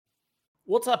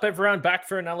What's up, everyone? Back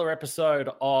for another episode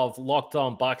of Locked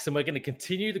On Bucks, and we're going to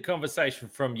continue the conversation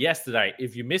from yesterday.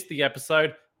 If you missed the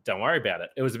episode, don't worry about it.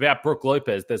 It was about Brook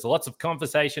Lopez. There's lots of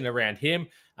conversation around him.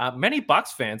 Many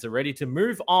Bucks fans are ready to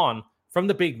move on from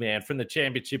the big man, from the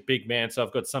championship big man. So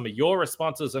I've got some of your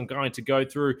responses. I'm going to go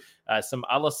through some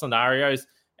other scenarios.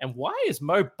 And why is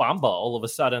Mo Bamba all of a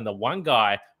sudden the one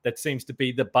guy that seems to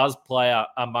be the buzz player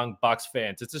among Bucks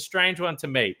fans? It's a strange one to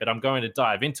me, but I'm going to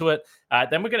dive into it.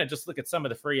 Then we're going to just look at some of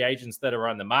the free agents that are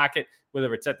on the market,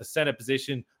 whether it's at the center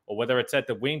position or whether it's at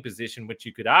the wing position, which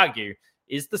you could argue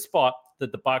is the spot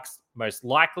that the Bucks most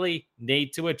likely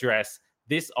need to address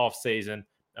this offseason.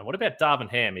 And what about Darvin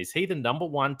Ham? Is he the number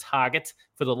one target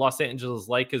for the Los Angeles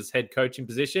Lakers head coaching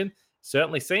position?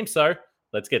 Certainly seems so.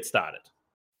 Let's get started.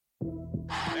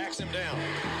 Backs him down.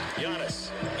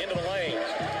 Giannis into the lane.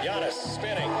 Giannis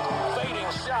spinning.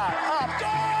 Fading shot. Up.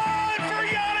 Good for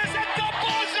Giannis at the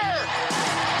buzzer.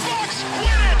 Bucks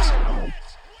win it.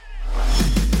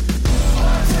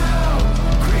 Our town,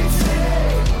 Green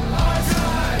City, our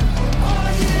time,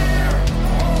 our year,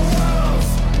 all worlds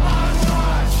on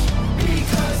watch,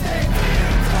 because they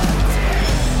fear the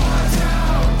team. Our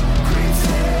town, Green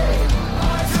City,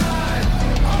 our time,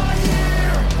 our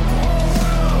year, all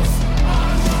worlds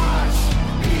on watch,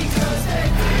 because they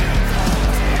fear the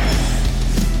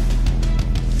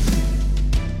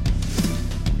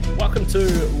team. Welcome to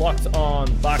Locked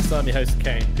On Bucks. I'm your host,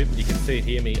 Kane Pittman. You can see and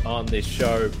hear me on this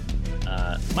show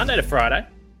Monday to Friday.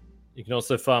 You can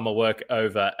also find my work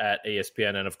over at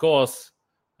ESPN. And of course,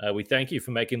 we thank you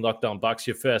for making Locked On Bucks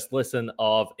your first listen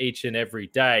of each and every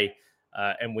day.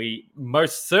 And we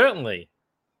most certainly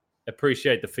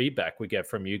appreciate the feedback we get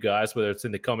from you guys, whether it's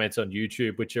in the comments on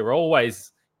YouTube, which are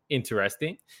always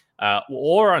interesting,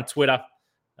 or on Twitter,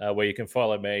 where you can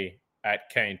follow me at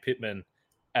Kane Pittman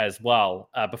as well.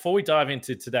 Before we dive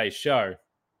into today's show,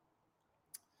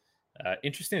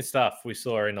 interesting stuff we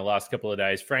saw in the last couple of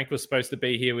days. Frank was supposed to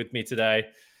be here with me today.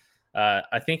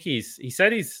 I think he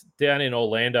said he's down in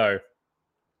Orlando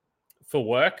for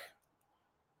work.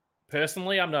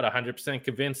 Personally, I'm not 100%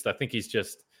 convinced. I think he's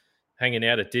just hanging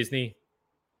out at Disney,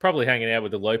 probably hanging out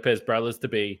with the Lopez brothers, to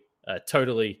be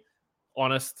totally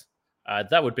honest.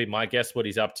 That would be my guess what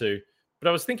he's up to. But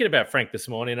I was thinking about Frank this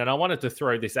morning, and I wanted to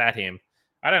throw this at him.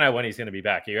 I don't know when he's going to be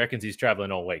back. He reckons he's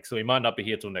traveling all week, so he might not be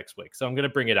here till next week. So I'm going to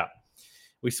bring it up.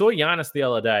 We saw Giannis the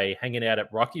other day hanging out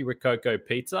at Rocky Rococo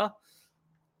Pizza,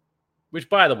 which,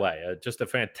 by the way, just a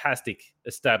fantastic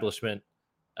establishment.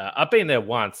 I've been there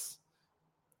once.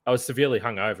 I was severely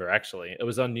hungover, actually. It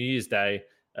was on New Year's Day.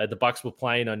 The Bucks were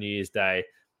playing on New Year's Day.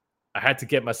 I had to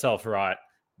get myself right.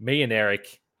 Me and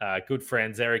Eric, good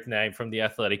friends, Eric Name from The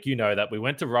Athletic, you know that. We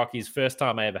went to Rocky's, first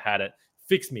time I ever had it.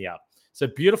 Fixed me up. So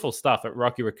beautiful stuff at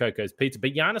Rocky Rococo's Pizza.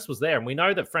 But Giannis was there, and we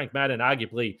know that Frank Madden,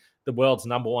 arguably the world's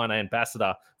number one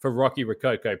ambassador for Rocky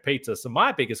Rococo Pizza. So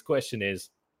my biggest question is,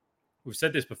 we've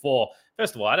said this before.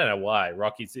 First of all, I don't know why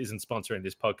Rockies isn't sponsoring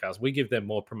this podcast. We give them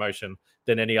more promotion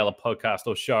than any other podcast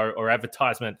or show or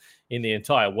advertisement in the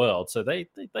entire world. So they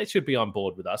should be on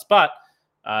board with us. But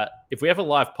if we have a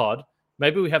live pod,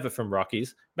 maybe we have it from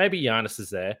Rockies. Maybe Giannis is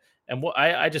there. And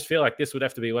I just feel like this would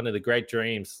have to be one of the great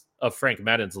dreams of Frank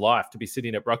Madden's life, to be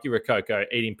sitting at Rocky Rococo,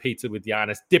 eating pizza with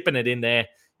Giannis, dipping it in there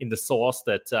in the sauce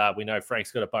that we know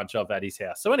Frank's got a bunch of at his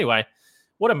house. So anyway,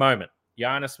 what a moment.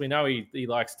 Giannis, we know he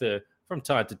likes to, from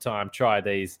time to time, try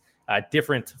these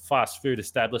different fast food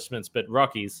establishments, but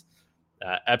Rocky's,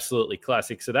 absolutely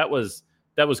classic. So that was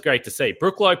great to see.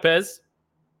 Brook Lopez,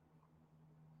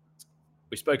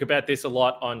 we spoke about this a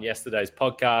lot on yesterday's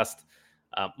podcast.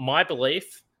 My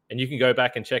belief, and you can go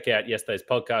back and check out yesterday's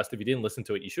podcast. If you didn't listen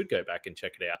to it, you should go back and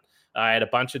check it out. I had a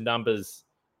bunch of numbers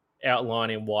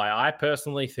outlining why I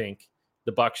personally think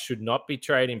the Bucks should not be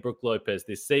trading Brook Lopez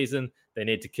this season. They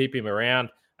need to keep him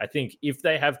around. I think if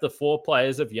they have the four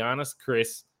players of Giannis,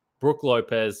 Chris, Brook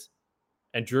Lopez,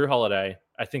 and Drew Holiday,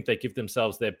 I think they give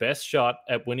themselves their best shot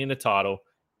at winning the title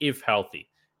if healthy.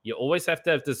 You always have to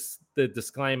have the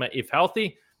disclaimer, if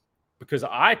healthy, because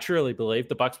I truly believe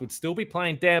the Bucks would still be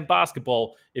playing damn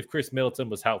basketball if Chris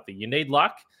Middleton was healthy. You need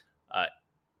luck.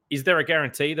 Is there a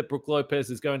guarantee that Brook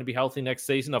Lopez is going to be healthy next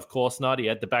season? Of course not. He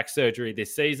had the back surgery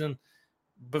this season.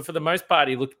 But for the most part,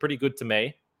 he looked pretty good to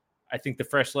me. I think the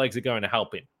fresh legs are going to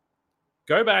help him.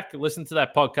 Go back and listen to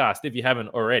that podcast if you haven't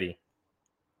already.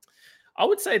 I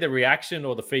would say the reaction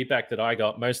or the feedback that I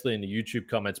got, mostly in the YouTube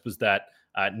comments, was that,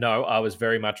 no, I was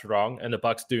very much wrong, and the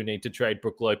Bucks do need to trade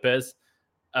Brook Lopez.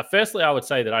 Firstly, I would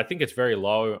say that I think it's very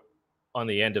low on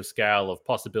the end of scale of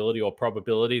possibility or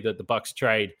probability that the Bucks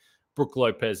trade Brook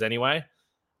Lopez anyway.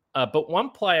 But one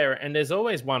player, and there's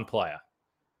always one player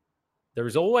there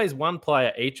is always one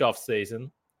player each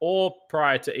offseason or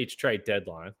prior to each trade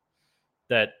deadline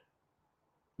that,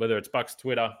 whether it's Bucks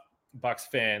Twitter, Bucks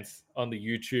fans on the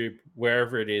YouTube,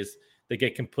 wherever it is, they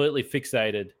get completely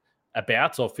fixated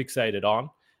about or fixated on.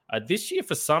 This year,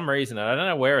 for some reason, and I don't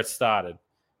know where it started,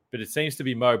 but it seems to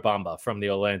be Mo Bamba from the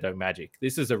Orlando Magic.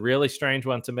 This is a really strange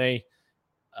one to me.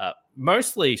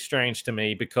 Mostly strange to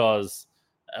me because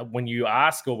when you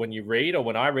ask or when you read or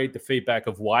when I read the feedback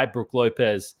of why Brook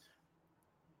Lopez,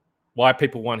 why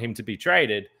people want him to be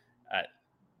traded,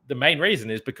 the main reason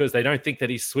is because they don't think that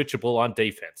he's switchable on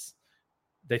defense.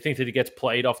 They think that he gets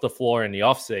played off the floor in the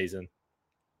offseason.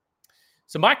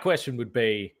 So my question would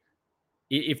be,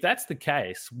 if that's the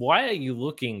case, why are you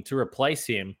looking to replace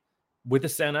him with a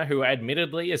center who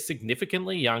admittedly is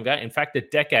significantly younger, in fact, a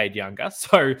decade younger?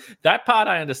 So that part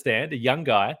I understand, a young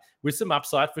guy with some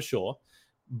upside for sure,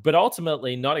 but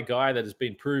ultimately not a guy that has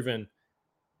been proven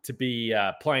to be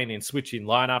playing in switching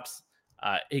lineups.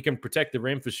 He can protect the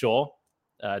rim for sure.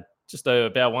 Just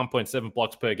about 1.7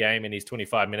 blocks per game in his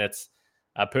 25 minutes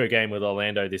per game with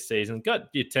Orlando this season. Got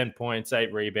your 10 points,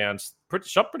 8 rebounds.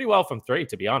 Shot pretty well from three,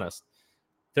 to be honest.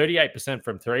 38%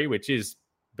 from three, which is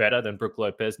better than Brook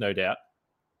Lopez, no doubt.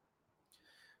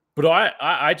 But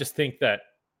I just think that,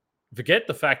 forget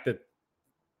the fact that,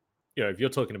 you know, if you're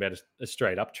talking about a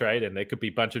straight up trade and there could be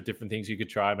a bunch of different things you could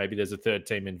try, maybe there's a third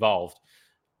team involved.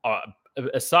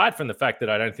 Aside from the fact that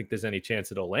I don't think there's any chance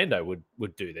that Orlando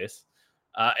would do this,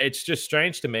 it's just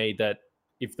strange to me that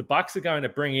if the Bucks are going to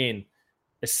bring in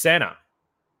a center,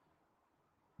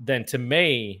 then to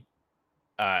me,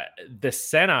 the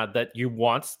center that you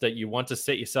want to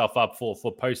set yourself up for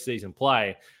postseason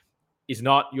play is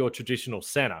not your traditional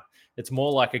center. It's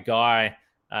more like a guy,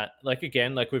 like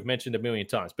we've mentioned a million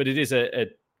times, but it is a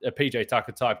PJ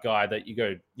Tucker type guy that you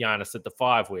go Giannis at the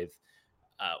 5 with,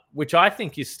 which I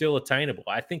think is still attainable.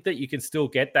 I think that you can still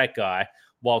get that guy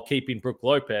while keeping Brook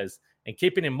Lopez, and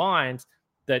keeping in mind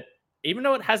that even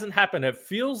though it hasn't happened, it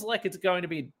feels like it's going to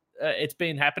be, it's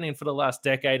been happening for the last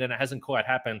decade and it hasn't quite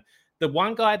happened. The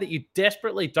one guy that you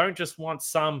desperately don't just want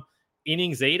some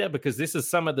innings eater, because this is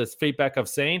some of the feedback I've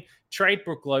seen, trade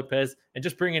Brook Lopez and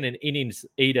just bring in an innings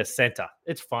eater center.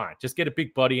 It's fine. Just get a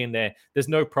big body in there. There's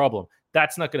no problem.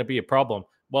 That's not going to be a problem.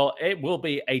 Well, it will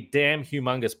be a damn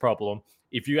humongous problem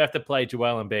if you have to play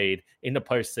Joel Embiid in the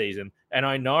postseason. And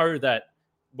I know that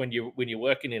when you're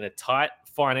working in a tight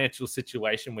financial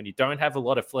situation, when you don't have a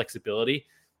lot of flexibility,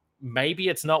 maybe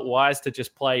it's not wise to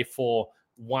just play for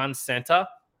one center.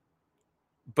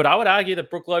 But I would argue that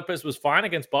Brook Lopez was fine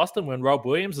against Boston when Rob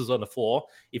Williams was on the floor.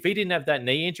 If he didn't have that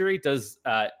knee injury, does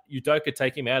Udoka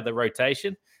take him out of the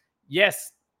rotation?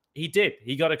 Yes, he did.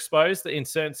 He got exposed in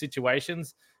certain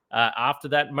situations after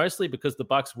that, mostly because the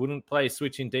Bucks wouldn't play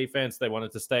switching defense. They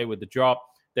wanted to stay with the drop.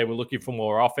 They were looking for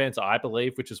more offense, I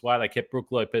believe, which is why they kept Brook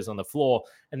Lopez on the floor.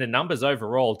 And the numbers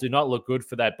overall do not look good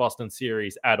for that Boston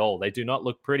series at all. They do not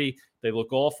look pretty. They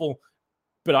look awful.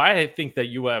 But I think that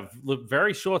you have looked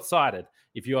very short-sighted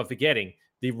if you are forgetting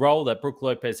the role that Brook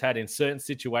Lopez had in certain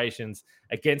situations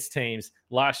against teams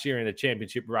last year in the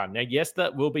championship run. Now, yes,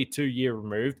 that will be 2 year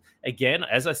removed. Again,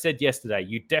 as I said yesterday,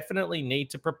 you definitely need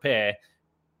to prepare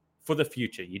for the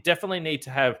future. You definitely need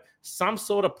to have some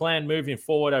sort of plan moving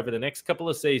forward over the next couple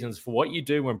of seasons for what you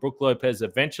do when Brook Lopez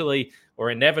eventually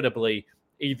or inevitably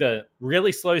either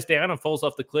really slows down and falls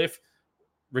off the cliff,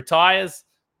 retires,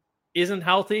 isn't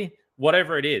healthy,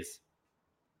 whatever it is.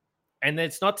 And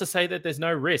it's not to say that there's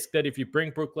no risk that if you bring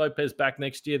Brook Lopez back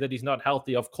next year that he's not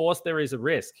healthy. Of course there is a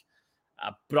risk.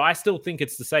 But I still think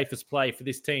it's the safest play for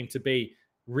this team to be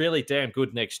really damn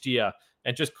good next year.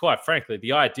 And just quite frankly,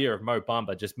 the idea of Mo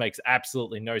Bamba just makes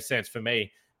absolutely no sense for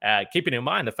me. Keeping in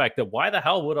mind the fact that why the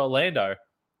hell would Orlando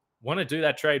want to do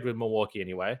that trade with Milwaukee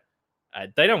anyway?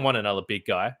 They don't want another big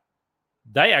guy.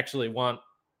 They actually want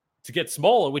to get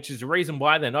smaller, which is the reason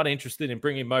why they're not interested in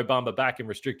bringing Mo Bamba back in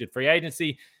restricted free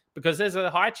agency, because there's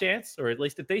a high chance, or at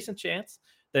least a decent chance,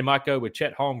 they might go with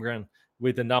Chet Holmgren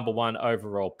with the number 1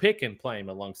 overall pick and play him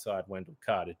alongside Wendell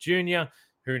Carter Jr.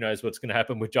 Who knows what's going to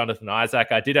happen with Jonathan Isaac?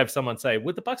 I did have someone say,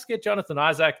 would the Bucks get Jonathan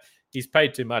Isaac? He's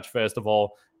paid too much, first of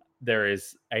all. There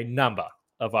is a number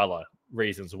of other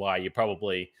reasons why you're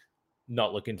probably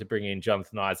not looking to bring in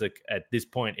Jonathan Isaac at this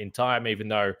point in time, even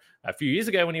though a few years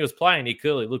ago when he was playing, he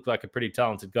clearly looked like a pretty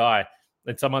talented guy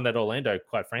and someone that Orlando,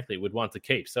 quite frankly, would want to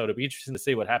keep. So it'll be interesting to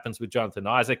see what happens with Jonathan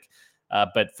Isaac.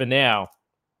 But for now,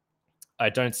 I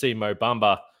don't see Mo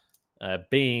Bamba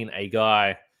being a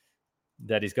guy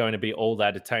that is going to be all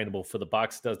that attainable for the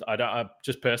Bucks. I don't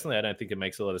think it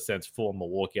makes a lot of sense for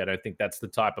Milwaukee. I don't think that's the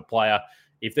type of player.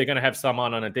 If they're going to have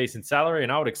someone on a decent salary,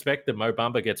 and I would expect that Mo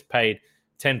Bamba gets paid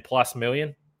 $10+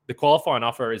 million The qualifying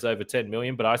offer is over 10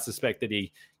 million, but I suspect that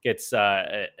he gets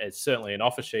certainly an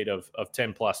offer sheet of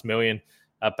 10 plus million,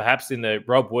 perhaps in the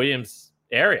Rob Williams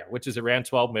area, which is around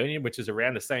 12 million, which is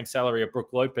around the same salary of Brook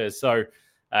Lopez. So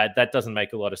that doesn't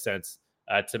make a lot of sense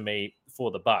to me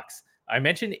for the Bucks. I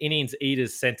mentioned innings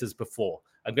eaters centers before.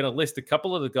 I'm going to list a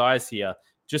couple of the guys here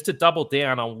just to double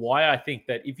down on why I think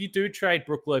that if you do trade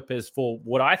Brook Lopez for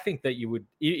what I think that you would,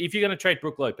 if you're going to trade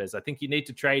Brook Lopez, I think you need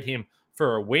to trade him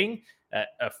for a wing,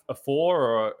 a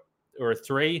 4 or a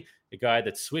 3, a guy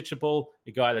that's switchable,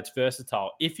 a guy that's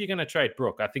versatile. If you're going to trade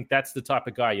Brook, I think that's the type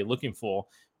of guy you're looking for,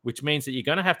 which means that you're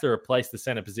going to have to replace the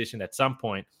center position at some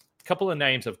point. A couple of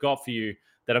names I've got for you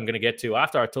that I'm going to get to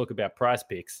after I talk about Prize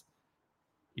Picks.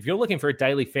 If you're looking for a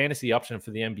daily fantasy option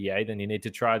for the NBA, then you need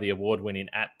to try the award-winning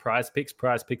at Prize Picks.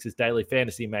 Prize Picks is daily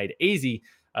fantasy made easy.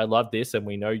 I love this, and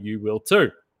we know you will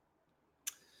too.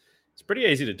 It's pretty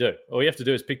easy to do. All you have to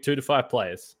do is pick 2 to 5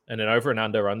 players and an over and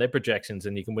under on their projections,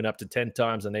 and you can win up to 10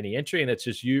 times on any entry, and it's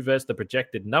just you versus the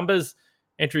projected numbers.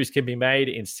 Entries can be made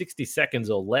in 60 seconds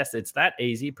or less. It's that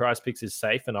easy. Prize Picks is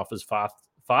safe and offers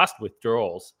fast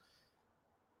withdrawals.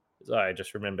 I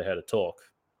just remember how to talk.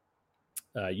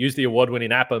 Use the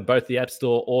award-winning app on both the App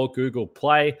Store or Google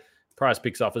Play. Prize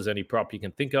Picks offers any prop you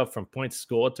can think of, from points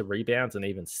scored to rebounds and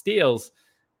even steals,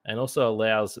 and also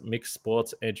allows mixed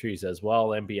sports entries as well,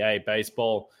 NBA,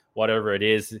 baseball, whatever it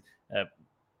is.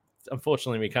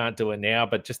 Unfortunately, we can't do it now,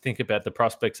 but just think about the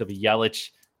prospects of a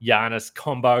Yelich-Giannis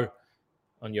combo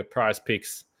on your Prize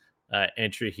Picks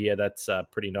entry here. That's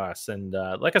pretty nice. And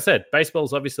like I said,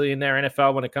 baseball's obviously in there,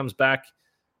 NFL when it comes back.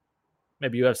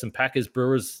 Maybe you have some Packers,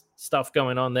 Brewers stuff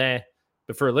going on there.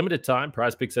 But for a limited time,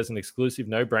 Prize Picks has an exclusive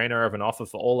no-brainer of an offer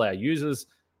for all our users.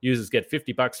 Users get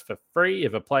 $50 for free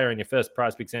if a player in your first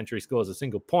Prize Picks entry scores a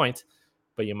single point,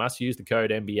 but you must use the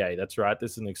code NBA. That's right.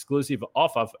 This is an exclusive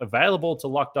offer available to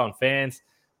Locked On fans.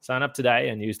 Sign up today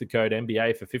and use the code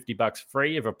NBA for $50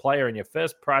 free if a player in your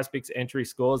first Prize Picks entry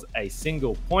scores a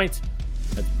single point.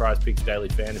 That's Prize Picks Daily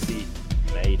Fantasy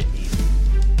made easy.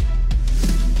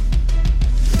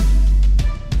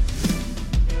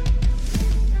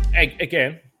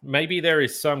 Again, maybe there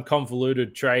is some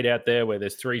convoluted trade out there where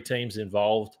there's 3 teams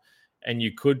involved and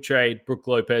you could trade Brook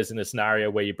Lopez in a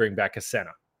scenario where you bring back a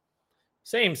center.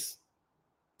 Seems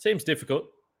difficult.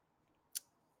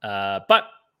 But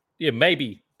yeah,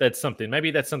 maybe that's something.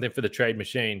 Maybe that's something for the trade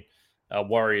machine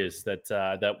warriors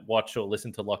that watch or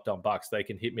listen to Locked On Bucks. They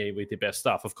can hit me with the best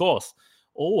stuff. Of course,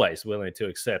 always willing to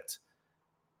accept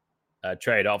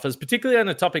trade offers, particularly on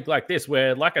a topic like this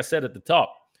where, like I said at the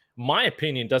top, my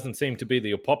opinion doesn't seem to be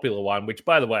the popular one, which,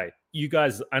 by the way, you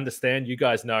guys understand, you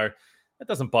guys know, that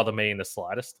doesn't bother me in the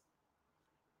slightest.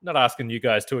 I'm not asking you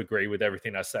guys to agree with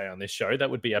everything I say on this show. That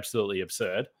would be absolutely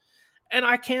absurd. And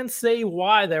I can see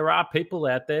why there are people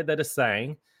out there that are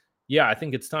saying, yeah, I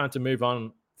think it's time to move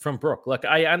on from Brook. Like,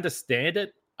 I understand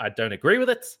it. I don't agree with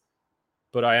it,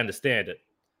 but I understand it.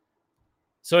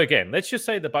 So again, let's just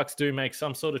say the Bucks do make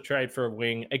some sort of trade for a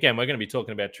wing. Again, we're going to be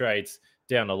talking about trades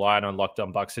down the line on Locked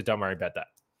On Bucks, so don't worry about that.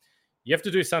 You have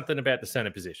to do something about the center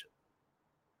position.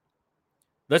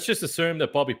 Let's just assume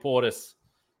that Bobby Portis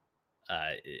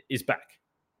is back.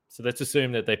 So let's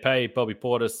assume that they pay Bobby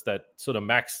Portis that sort of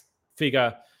max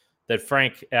figure that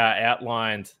Frank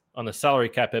outlined on the salary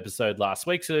cap episode last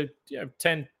week. So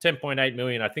 10.8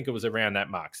 million, I think it was around that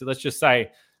mark. So let's just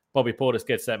say Bobby Portis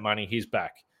gets that money. He's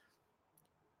back.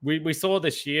 We saw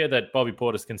this year that Bobby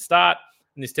Portis can start,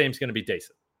 and this team's going to be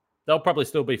decent. They'll probably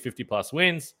still be 50-plus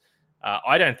wins.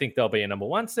 I don't think they'll be a number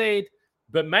 1 seed,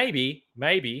 but maybe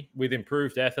with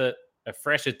improved effort, a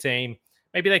fresher team,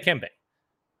 maybe they can be.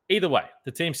 Either way,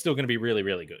 the team's still going to be really,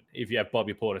 really good if you have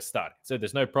Bobby Portis starting. So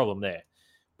there's no problem there.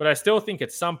 But I still think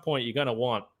at some point you're going to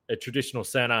want a traditional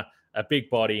center, a big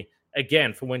body.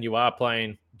 Again, for when you are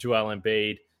playing Joel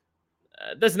Embiid,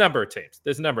 there's a number of teams.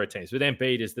 But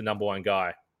Embiid is the number 1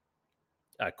 guy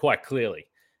quite clearly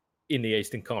in the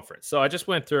Eastern Conference. So I just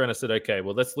went through and I said, okay,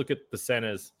 well, let's look at the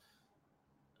centers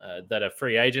that are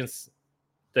free agents.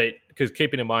 Because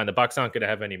keeping in mind, the Bucks aren't going to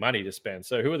have any money to spend.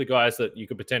 So who are the guys that you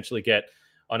could potentially get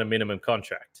on a minimum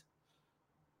contract?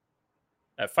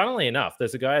 Funnily enough,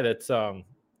 there's a guy that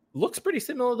looks pretty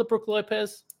similar to Brook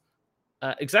Lopez.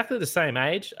 Exactly the same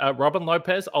age. Robin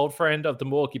Lopez, old friend of the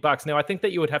Milwaukee Bucks. Now, I think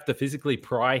that you would have to physically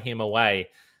pry him away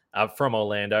from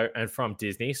Orlando and from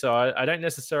Disney. So I don't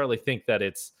necessarily think that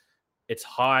it's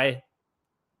high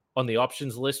on the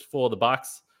options list for the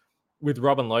Bucks with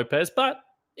Robin Lopez. But,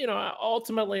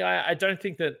 ultimately, I don't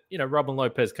think that, Robin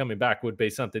Lopez coming back would be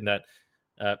something that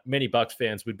many Bucks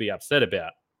fans would be upset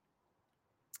about.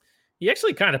 he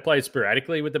actually kind of played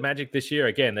sporadically with the Magic this year.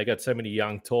 Again, they got so many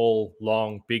young, tall,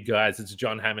 long, big guys. It's a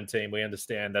John Hammond team. We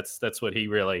understand that's what he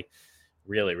really,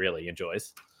 really, really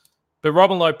enjoys. But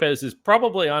Robin Lopez is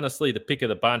probably, honestly, the pick of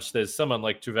the bunch. There's someone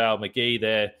like JaVale McGee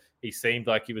there. He seemed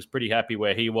like he was pretty happy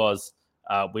where he was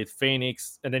with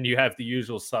Phoenix. And then you have the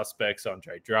usual suspects,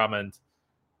 Andre Drummond,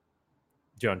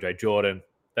 DeAndre Jordan.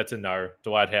 That's a no.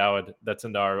 Dwight Howard. That's a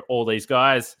no. All these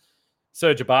guys.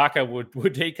 Serge Ibaka,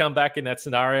 would he come back in that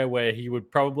scenario where he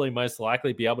would probably most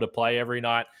likely be able to play every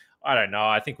night? I don't know.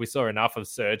 I think we saw enough of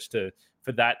Serge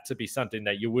for that to be something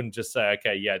that you wouldn't just say,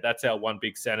 okay, yeah, that's our one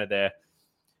big center there.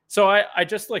 So I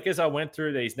just, like, as I went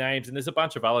through these names, and there's a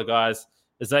bunch of other guys,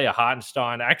 Isaiah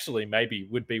Hartenstein actually maybe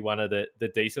would be one of the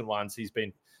decent ones. He's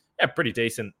been pretty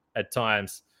decent at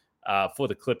times for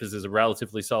the Clippers as a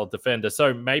relatively solid defender.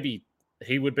 So maybe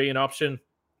he would be an option.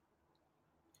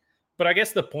 But I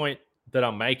guess the point that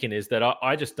I'm making is that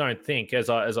I just don't think, as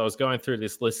I was going through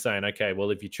this list saying, okay, well,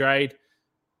 if you trade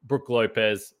Brook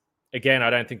Lopez, again, I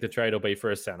don't think the trade will be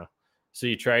for a center. So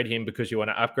you trade him because you want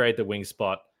to upgrade the wing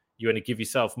spot. You want to give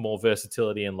yourself more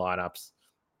versatility in lineups.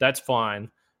 That's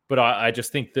fine. But I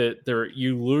just think that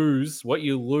you lose what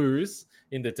you lose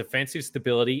in the defensive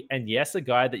stability. And yes, a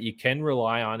guy that you can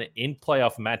rely on in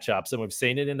playoff matchups. And we've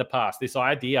seen it in the past. This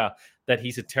idea that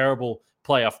he's a terrible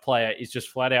playoff player is just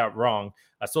flat out wrong.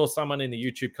 I saw someone in the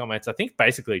YouTube comments, I think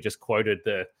basically just quoted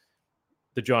the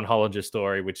John Hollinger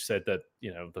story, which said that,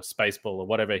 the space ball or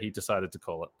whatever he decided to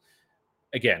call it.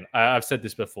 Again, I've said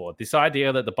this before. This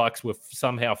idea that the Bucks were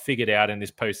somehow figured out in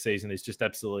this postseason is just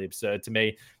absolutely absurd to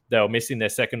me. They were missing their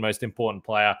second most important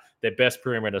player, their best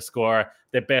perimeter scorer,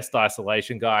 their best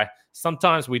isolation guy.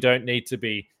 Sometimes we don't need to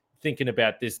be thinking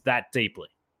about this that deeply.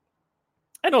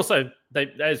 And also,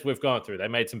 as we've gone through, they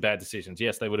made some bad decisions.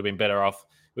 Yes, they would have been better off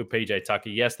with PJ Tucker.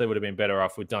 Yes, they would have been better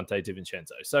off with Dante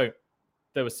DiVincenzo. So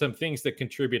there were some things that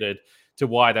contributed to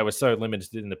why they were so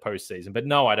limited in the postseason. But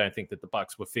no, I don't think that the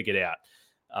Bucks were figured out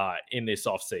in this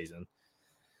offseason.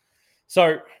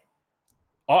 So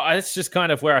that's just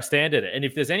kind of where I stand at it. And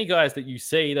if there's any guys that you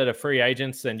see that are free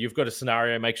agents and you've got a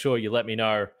scenario, make sure you let me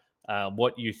know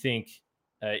what you think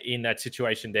in that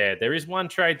situation there. There is one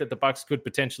trade that the Bucks could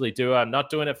potentially do. I'm not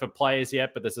doing it for players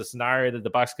yet, but there's a scenario that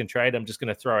the Bucks can trade. I'm just going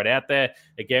to throw it out there.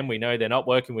 Again, we know they're not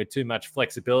working with too much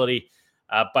flexibility.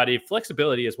 But if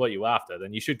flexibility is what you're after,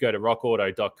 then you should go to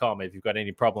rockauto.com if you've got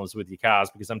any problems with your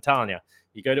cars, because I'm telling you,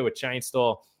 you go to a chain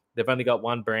store, they've only got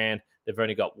one brand, they've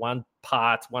only got one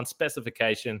part, one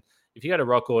specification. If you go to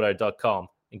rockauto.com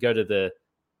and go to the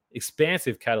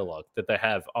expansive catalog that they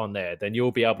have on there, then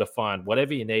you'll be able to find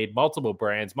whatever you need, multiple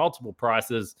brands, multiple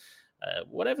prices,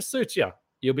 whatever suits you.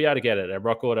 You'll be able to get it at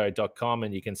rockauto.com,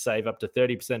 and you can save up to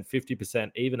 30%,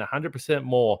 50%, even 100%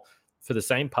 more for the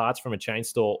same parts from a chain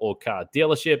store or car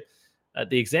dealership.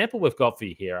 The example we've got for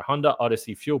you here, a Honda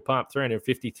Odyssey fuel pump,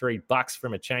 $353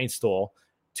 from a chain store,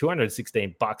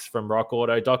 $216 from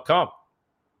rockauto.com.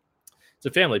 It's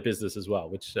a family business as well,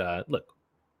 which, look,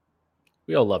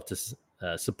 we all love to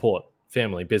support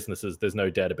family businesses. There's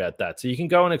no doubt about that. So you can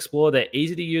go and explore their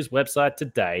easy-to-use website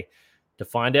today to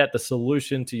find out the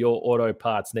solution to your auto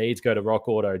parts needs. Go to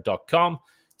rockauto.com.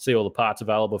 See all the parts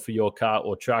available for your car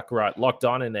or truck right locked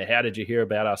on in there. How did you hear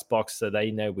about us box, so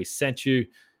they know we sent you.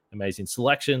 Amazing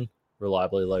selection,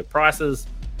 reliably low prices,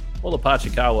 all the parts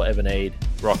your car will ever need.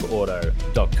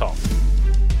 rockauto.com.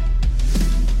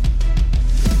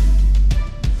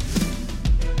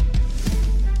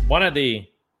 One of the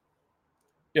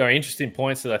interesting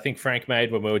points that I think Frank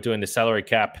made when we were doing the salary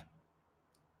cap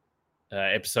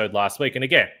episode last week, and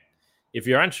again, if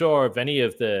you're unsure of any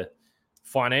of the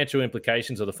financial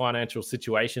implications or the financial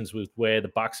situations with where the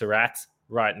Bucks are at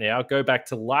right now, go back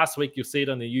to last week. You'll see it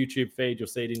on the YouTube feed. You'll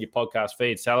see it in your podcast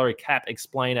feed. Salary Cap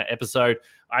Explainer episode.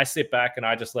 I sit back and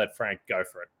I just let Frank go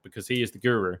for it because he is the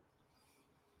guru.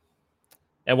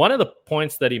 And one of the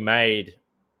points that he made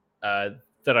that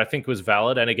I think was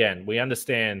valid, and again, we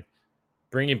understand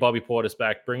bringing Bobby Portis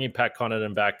back, bringing Pat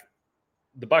Connaughton back,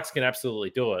 the Bucks can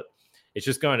absolutely do it. It's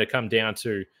just going to come down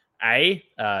to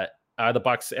are the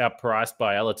Bucks outpriced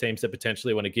by other teams that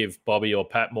potentially want to give Bobby or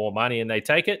Pat more money and they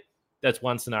take it? That's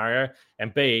one scenario.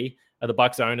 And B, are the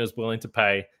Bucks owners willing to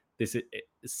pay this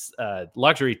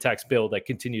luxury tax bill that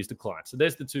continues to climb? So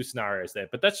there's the two scenarios there.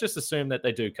 But let's just assume that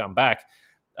they do come back.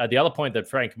 The other point that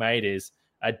Frank made is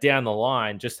down the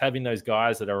line, just having those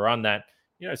guys that are on that,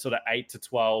 sort of 8 to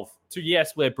 12 to,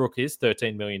 yes, where Brook is,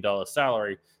 $13 million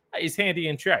salary, is handy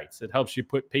in trades. It helps you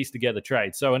piece together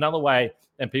trades. So another way,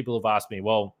 and people have asked me,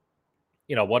 well,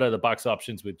 what are the Bucks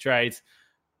options with trades?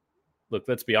 Look,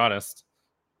 let's be honest.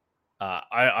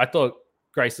 I thought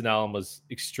Grayson Allen was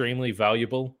extremely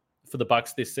valuable for the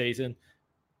Bucks this season.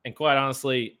 And quite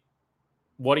honestly,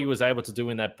 what he was able to do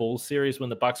in that Bulls series when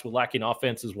the Bucks were lacking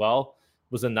offense as well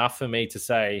was enough for me to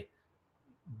say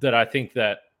that I think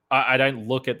that I don't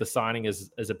look at the signing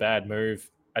as a bad move.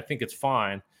 I think it's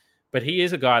fine. But he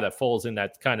is a guy that falls in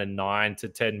that kind of 9 to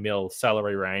 10 mil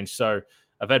salary range. So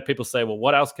I've had people say, well,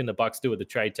 what else can the Bucks do at the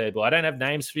trade table? I don't have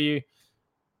names for you,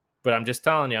 but I'm just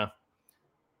telling you,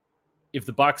 if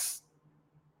the Bucks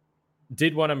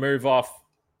did want to move off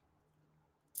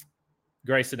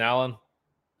Grayson Allen,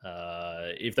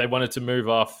 if they wanted to move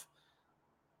off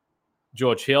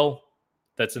George Hill,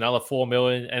 that's another $4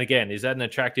 million. And again, is that an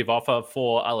attractive offer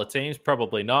for other teams?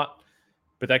 Probably not.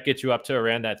 But that gets you up to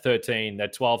around that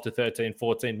 12 to 13,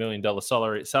 $14 million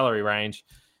salary range.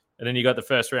 And then you got the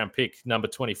first round pick, number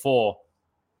 24.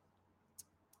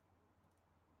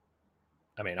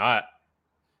 I mean,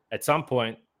 at some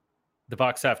point, the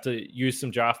Bucks have to use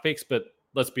some draft picks, but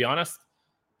let's be honest,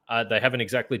 they haven't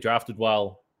exactly drafted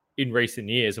well in recent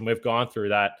years, and we've gone through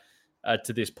that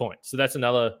to this point. So that's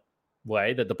another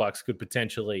way that the Bucks could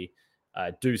potentially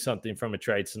do something from a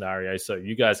trade scenario. So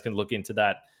you guys can look into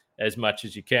that as much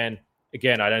as you can.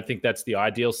 Again, I don't think that's the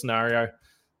ideal scenario.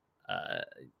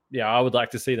 I would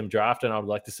like to see them draft, and I would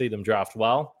like to see them draft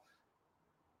well.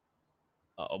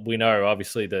 We know,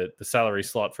 obviously, the salary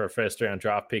slot for a first-round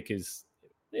draft pick is,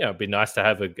 it'd be nice to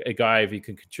have a guy if he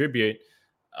can contribute.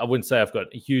 I wouldn't say I've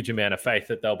got a huge amount of faith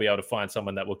that they'll be able to find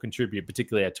someone that will contribute,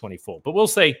 particularly at 24. But we'll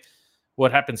see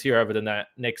what happens here over the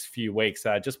next few weeks.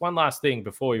 Just one last thing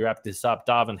before we wrap this up.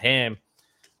 Darvin Ham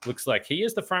looks like he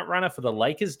is the front runner for the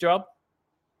Lakers job.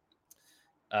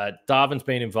 Darvin's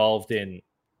been involved in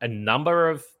a number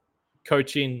of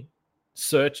coaching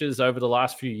searches over the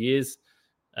last few years,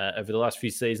 over the last few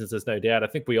seasons, there's no doubt. I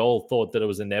think we all thought that it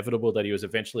was inevitable that he was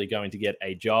eventually going to get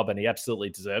a job, and he absolutely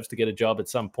deserves to get a job at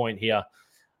some point here.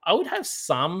 I would have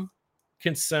some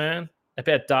concern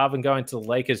about Darvin going to the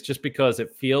Lakers just because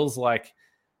it feels like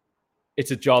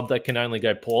it's a job that can only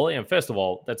go poorly. And first of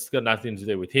all, that's got nothing to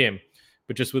do with him,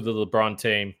 but just with the LeBron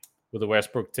team, with the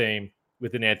Westbrook team,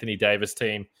 with an Anthony Davis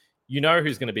team, you know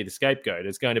who's going to be the scapegoat.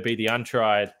 It's going to be the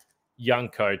untried young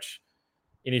coach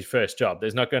in his first job.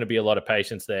 There's not going to be a lot of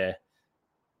patience there.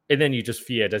 And then you just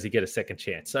fear, does he get a second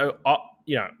chance? So,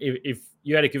 if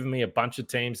you had given me a bunch of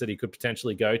teams that he could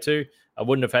potentially go to, I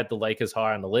wouldn't have had the Lakers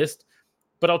high on the list.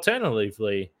 But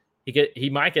alternatively, he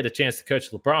might get a chance to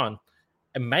coach LeBron.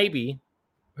 And maybe,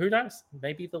 who knows,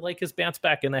 maybe the Lakers bounce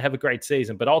back and they have a great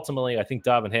season. But ultimately, I think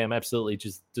Darvin Ham absolutely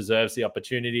just deserves the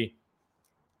opportunity.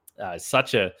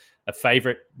 Such a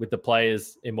favorite with the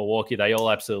players in Milwaukee. They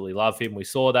all absolutely love him. We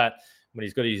saw that when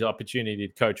he's got his opportunity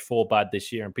to coach for Bud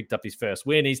this year and picked up his first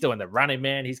win. He's doing the running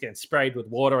man. He's getting sprayed with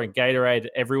water and Gatorade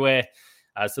everywhere.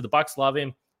 So the Bucks love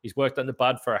him. He's worked under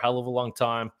Bud for a hell of a long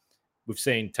time. We've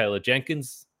seen Taylor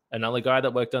Jenkins, another guy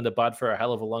that worked under Bud for a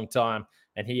hell of a long time,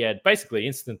 and he had basically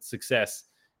instant success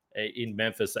in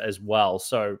Memphis as well.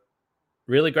 So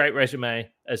really great resume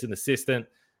as an assistant.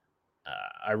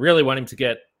 I really want him to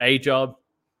get a job.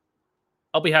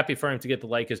 I'll be happy for him to get the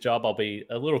Lakers job. I'll be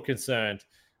a little concerned,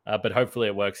 but hopefully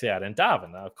it works out. And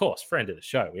Darvin, of course, friend of the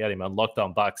show. We had him on Locked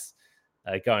On Bucks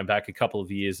going back a couple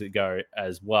of years ago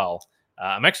as well.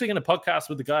 I'm actually going to podcast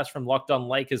with the guys from Locked On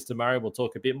Lakers tomorrow. We'll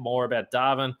talk a bit more about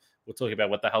Darvin. We'll talk about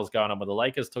what the hell's going on with the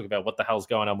Lakers, talk about what the hell's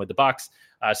going on with the Bucks.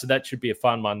 So that should be a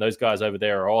fun one. Those guys over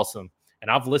there are awesome. And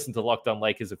I've listened to Locked On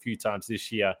Lakers a few times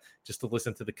this year just to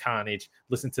listen to the carnage,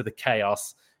 listen to the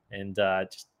chaos, and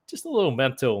just a little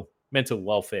mental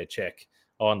welfare check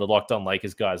on the Locked On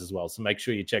Lakers guys as well. So make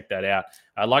sure you check that out.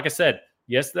 Like I said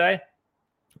yesterday,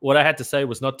 what I had to say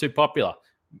was not too popular.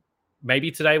 Maybe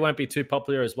today won't be too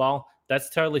popular as well. That's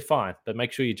totally fine. But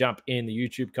make sure you jump in the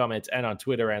YouTube comments and on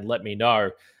Twitter and let me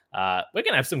know. We're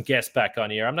going to have some guests back on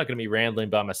here. I'm not going to be rambling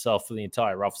by myself for the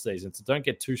entire off season, so don't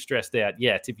get too stressed out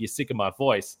yet if you're sick of my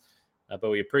voice. But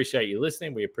we appreciate you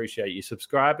listening. We appreciate you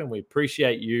subscribing. We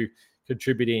appreciate you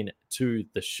contributing to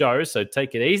the show. So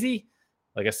take it easy.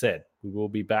 Like I said, we will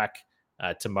be back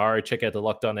tomorrow. Check out the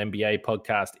Locked On NBA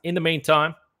podcast. In the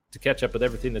meantime, to catch up with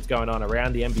everything that's going on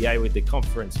around the NBA with the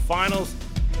conference finals.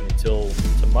 Until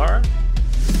tomorrow,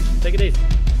 take it easy.